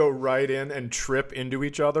just go right in and trip into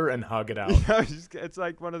each other and hug it out. It's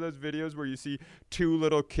like one of those videos where you see 2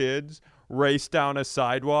 little kids race down a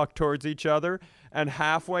sidewalk towards each other, and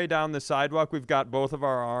halfway down the sidewalk we've got both of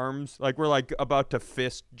our arms, like we're like about to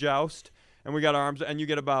fist joust, and we got our arms, and you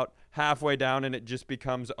get about halfway down and it just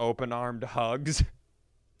becomes open-armed hugs.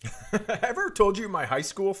 Ever told you my high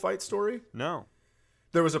school fight story? No.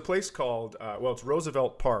 There was a place called, it's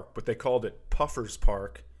Roosevelt Park, but they called it Puffers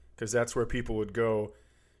Park because that's where people would go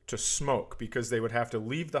to smoke because they would have to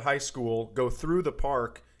leave the high school, go through the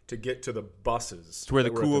park to get to the buses. It's where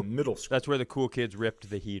the middle school. That's where the cool kids ripped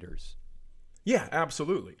the heaters. Yeah,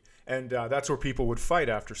 absolutely. And that's where people would fight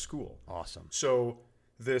after school. Awesome. So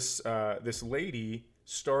this lady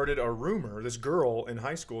started a rumor, this girl in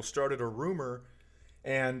high school started a rumor,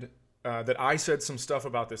 and that I said some stuff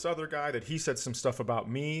about this other guy, that he said some stuff about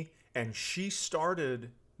me, and she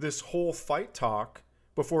started this whole fight talk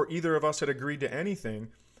before either of us had agreed to anything.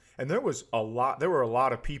 And there were a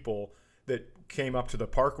lot of people that came up to the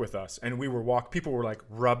park with us, and people were like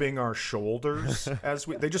rubbing our shoulders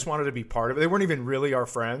they just wanted to be part of it. They weren't even really our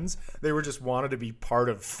friends. They were just wanted to be part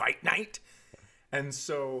of fight night. And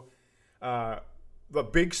so the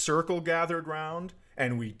big circle gathered round,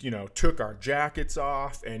 and we, took our jackets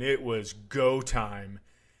off, and it was go time.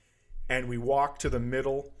 And we walked to the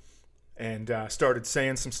middle and started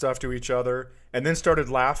saying some stuff to each other, and then started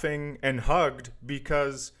laughing and hugged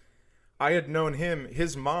because I had known him.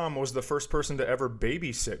 His mom was the first person to ever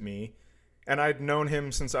babysit me, and I'd known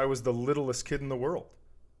him since I was the littlest kid in the world.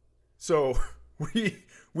 So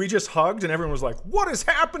we just hugged, and everyone was like, "What is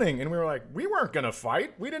happening?" And we were like, "We weren't going to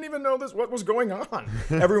fight. We didn't even know what was going on."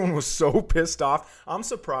 Everyone was so pissed off. I'm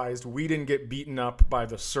surprised we didn't get beaten up by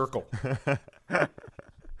the circle.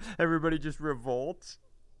 Everybody just revolts.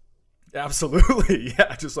 Absolutely.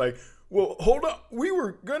 Yeah, just like, well, hold up. We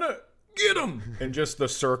were going to get him. And just the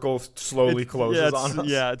circle slowly closes on us.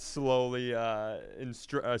 Yeah, it slowly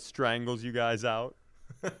strangles you guys out.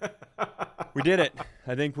 We did it.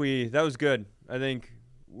 I think that was good. I think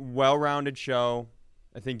well-rounded show.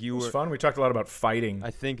 I think it was fun. We talked a lot about fighting.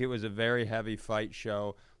 I think it was a very heavy fight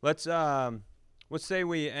show. Let's say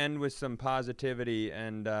we end with some positivity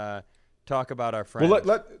and talk about our friends.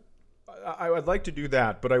 Well, I would like to do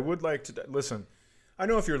that, but I would like to listen. I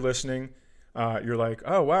know if you're listening, you're like,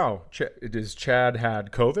 oh wow, does Chad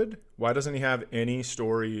had COVID? Why doesn't he have any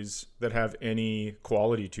stories that have any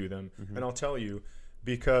quality to them? Mm-hmm. And I'll tell you,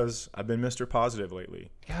 because I've been Mr. Positive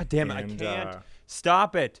lately. God damn it, I can't.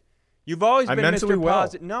 Stop it. You've always been Mr.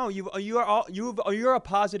 Positive. No, you're a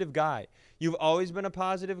positive guy. You've always been a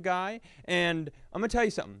positive guy, and I'm going to tell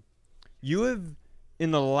you something. You have,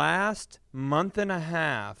 in the last month and a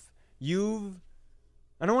half,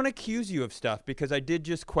 I don't want to accuse you of stuff because I did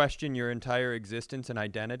just question your entire existence and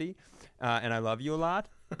identity, and I love you a lot.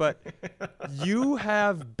 But you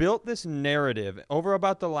have built this narrative over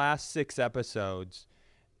about the last 6 episodes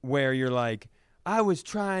where you're like, I was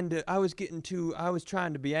trying to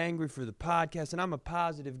be angry for the podcast, and I'm a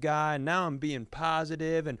positive guy, and now I'm being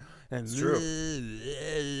positive, and it's true.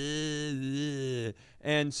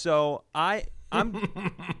 And so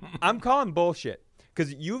I'm calling bullshit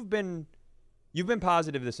because you've been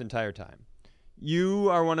positive this entire time. You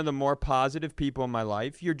are one of the more positive people in my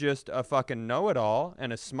life. You're just a fucking know-it-all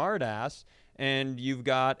and a smart ass, and you've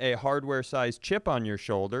got a hardware-sized chip on your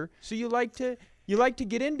shoulder. So you like to You like to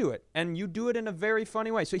get into it, and you do it in a very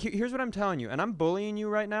funny way. So here's what I'm telling you, and I'm bullying you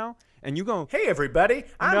right now, and you go, Hey everybody,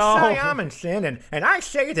 I'm No. Cy Amundsen, and I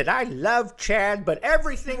say that I love Chad, but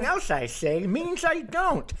everything else I say means I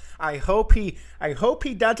don't. I hope he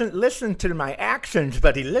doesn't listen to my actions,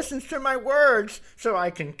 but he listens to my words, so I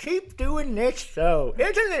can keep doing this show.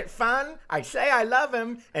 Isn't it fun? I say I love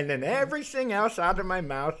him, and then everything else out of my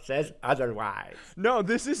mouth says otherwise. no,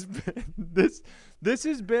 this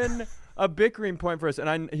has been a bickering point for us,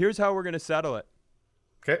 and here's how we're going to settle it.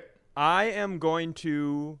 Okay. I am going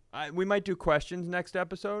to we might do questions next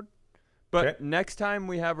episode, but Okay. next time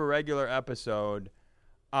we have a regular episode,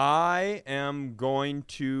 I am going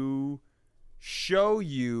to show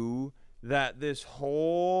you that this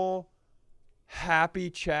whole happy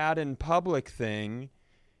chat in public thing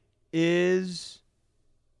is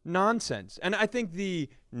nonsense. And I think the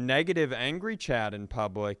negative angry chat in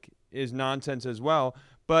public is nonsense as well,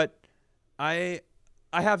 but I'm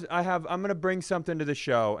going to bring something to the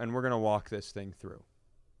show, and we're going to walk this thing through.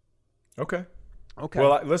 Okay. Okay.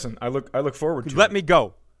 Well, listen, I look forward to Let it. me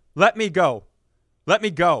go. Let me go. Let me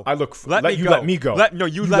go. I look. Let me you go. let me go. No,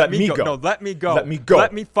 you let me go. No, let me go. Let me go.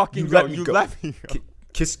 Let me fucking You go. let me You go. let me go.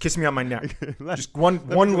 Kiss me on my neck. Let- Just one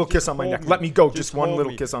me little go. kiss Just on my hold neck. me. Let me go. Just one hold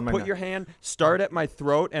little me. kiss on my Put neck. your hand, start at my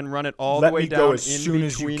throat, and run it all Let the way me go down as in soon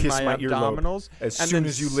as you between kiss my earlobe. abdominals. As and soon then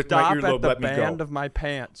as you lick my stop earlobe, at the let me go. band of my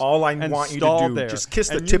pants. All I and want you to stall do, there. just kiss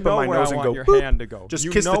the And tip you of my know where nose I and want go, your boop. hand to go. Just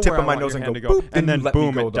You kiss the know tip where of my I want nose your and hand go, to go. boop, then And then you let me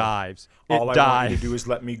boom, go, it though. dives. All It I want dives. you to do is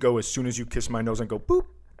let me go as soon as you kiss my nose and go, boop.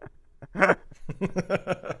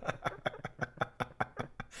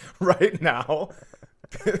 Right now,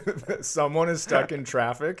 someone is stuck in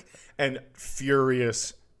traffic and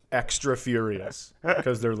furious, extra furious,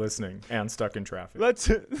 because they're listening and stuck in traffic. Let's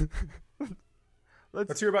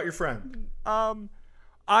Let's hear about your friend.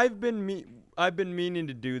 I've been meaning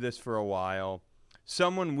to do this for a while.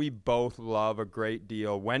 Someone we both love a great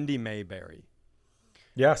deal, Wendy Mayberry.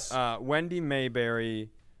 Yes. Wendy Mayberry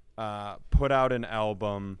put out an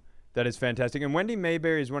album that is fantastic. And Wendy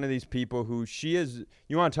Mayberry is one of these people who you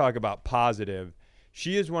want to talk about positive.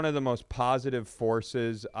 She is one of the most positive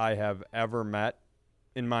forces I have ever met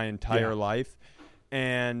in my entire life.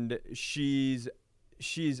 And she's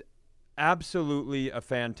absolutely a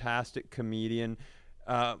fantastic comedian,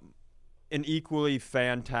 an equally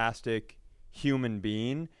fantastic human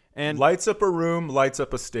being. And Lights up a room, lights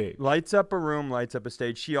up a stage. lights up a room, lights up a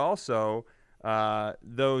stage. She also,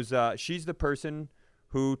 she's the person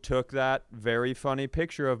who took that very funny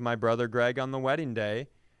picture of my brother Greg on the wedding day,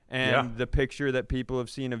 and the picture that people have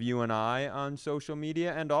seen of you and I on social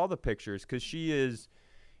media, and all the pictures, because she is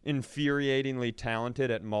infuriatingly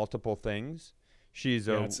talented at multiple things. She's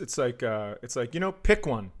It's like pick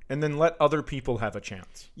one and then let other people have a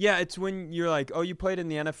chance. Yeah, it's when you're like, oh, you played in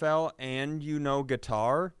the NFL and you know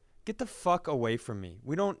guitar? Get the fuck away from me.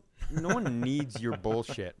 No one needs your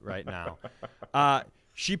bullshit right now.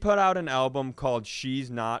 She put out an album called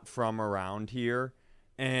She's Not From Around Here,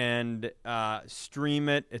 and stream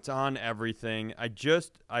it. It's on everything.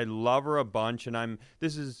 I love her a bunch, and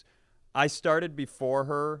I started before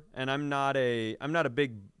her, and I'm not a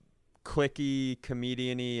big clicky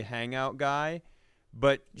comedian-y hangout guy,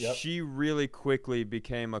 but she really quickly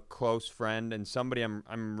became a close friend and somebody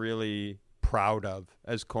I'm really proud of,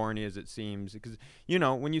 as corny as it seems, because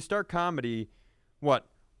when you start comedy,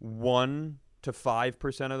 1 to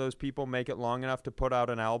 5% of those people make it long enough to put out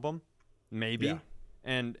an album, maybe.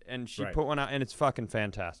 And she put one out, and it's fucking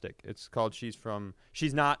fantastic. It's called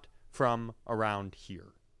She's Not From Around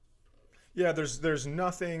Here. Yeah, there's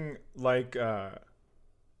nothing like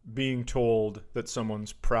being told that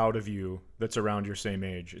someone's proud of you that's around your same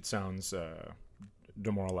age. It sounds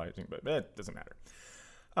demoralizing, but it doesn't matter.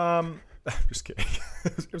 Just kidding.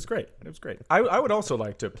 It was great. It was great. I would also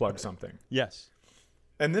like to plug something. Yes.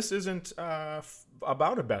 And this isn't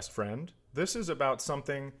about a best friend. This is about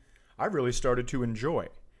something I really started to enjoy.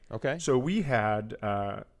 Okay. So we had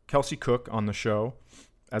Kelsey Cook on the show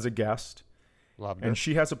as a guest. Loved her. And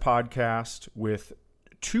she has a podcast with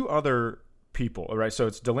 2 other people, all right? So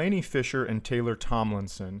it's Delaney Fisher and Taylor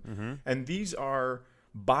Tomlinson. Mm-hmm. And these are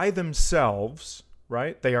by themselves,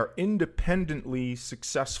 right? They are independently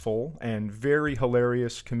successful and very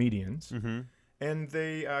hilarious comedians. Mm-hmm. And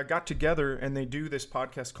they got together and they do this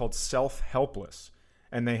podcast called Self-Helpless.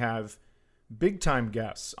 And they have big-time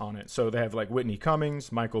guests on it. So they have like Whitney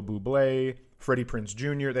Cummings, Michael Bublé, Freddie Prinze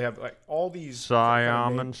Jr. They have like all these... Cy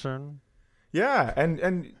Amundsen. Yeah,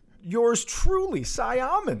 and yours truly, Cy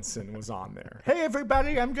Amundsen, was on there. Hey,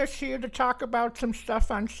 everybody, I'm just here to talk about some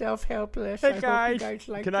stuff on Self-Helpless. Hey, I guys. hope you guys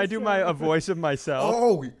like Can the I do show. a voice of myself?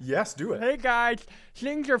 Oh, yes, do it. Hey guys,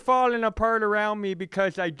 things are falling apart around me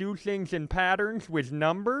because I do things in patterns with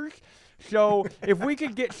numbers. So if we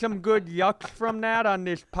could get some good yucks from that on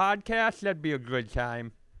this podcast, that'd be a good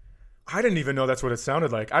time. I didn't even know that's what it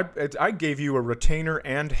sounded like. I gave you a retainer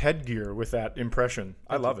and headgear with that impression.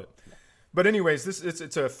 I love it. But anyways,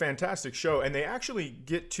 it's a fantastic show, and they actually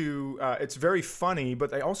get to it's very funny, but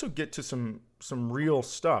they also get to some real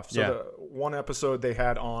stuff. So the one episode they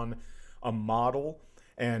had on a model,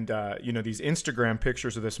 and these Instagram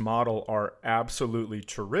pictures of this model are absolutely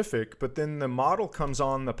terrific. But then the model comes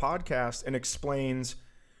on the podcast and explains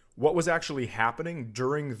what was actually happening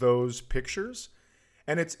during those pictures,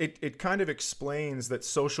 and it kind of explains that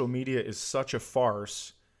social media is such a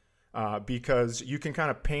farce. Because you can kind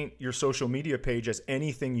of paint your social media page as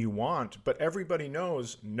anything you want, but everybody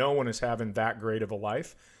knows no one is having that great of a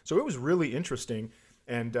life. So it was really interesting,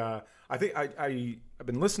 and I think I've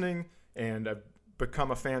been listening, and I've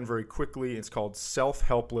become a fan very quickly. It's called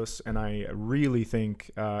Self-Helpless, and I really think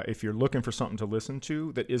if you're looking for something to listen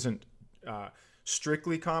to that isn't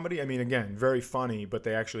strictly comedy, I mean, again, very funny, but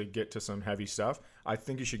they actually get to some heavy stuff, I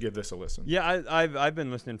think you should give this a listen. Yeah, I've been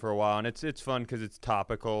listening for a while, and it's fun because it's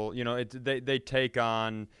topical. They take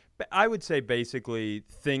on, I would say, basically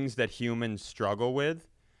things that humans struggle with,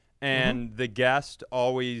 and the guest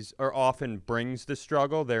always or often brings the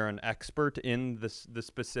struggle. They're an expert in the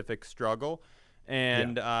specific struggle,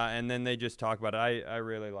 and then they just talk about it. I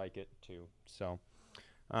really like it too. So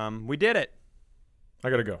we did it. I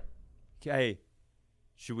gotta go. Okay,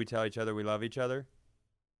 should we tell each other we love each other?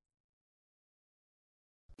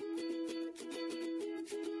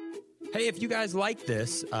 Hey, if you guys like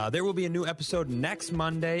this, there will be a new episode next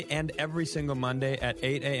Monday and every single Monday at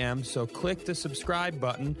 8 a.m. So click the subscribe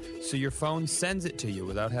button so your phone sends it to you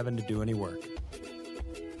without having to do any work.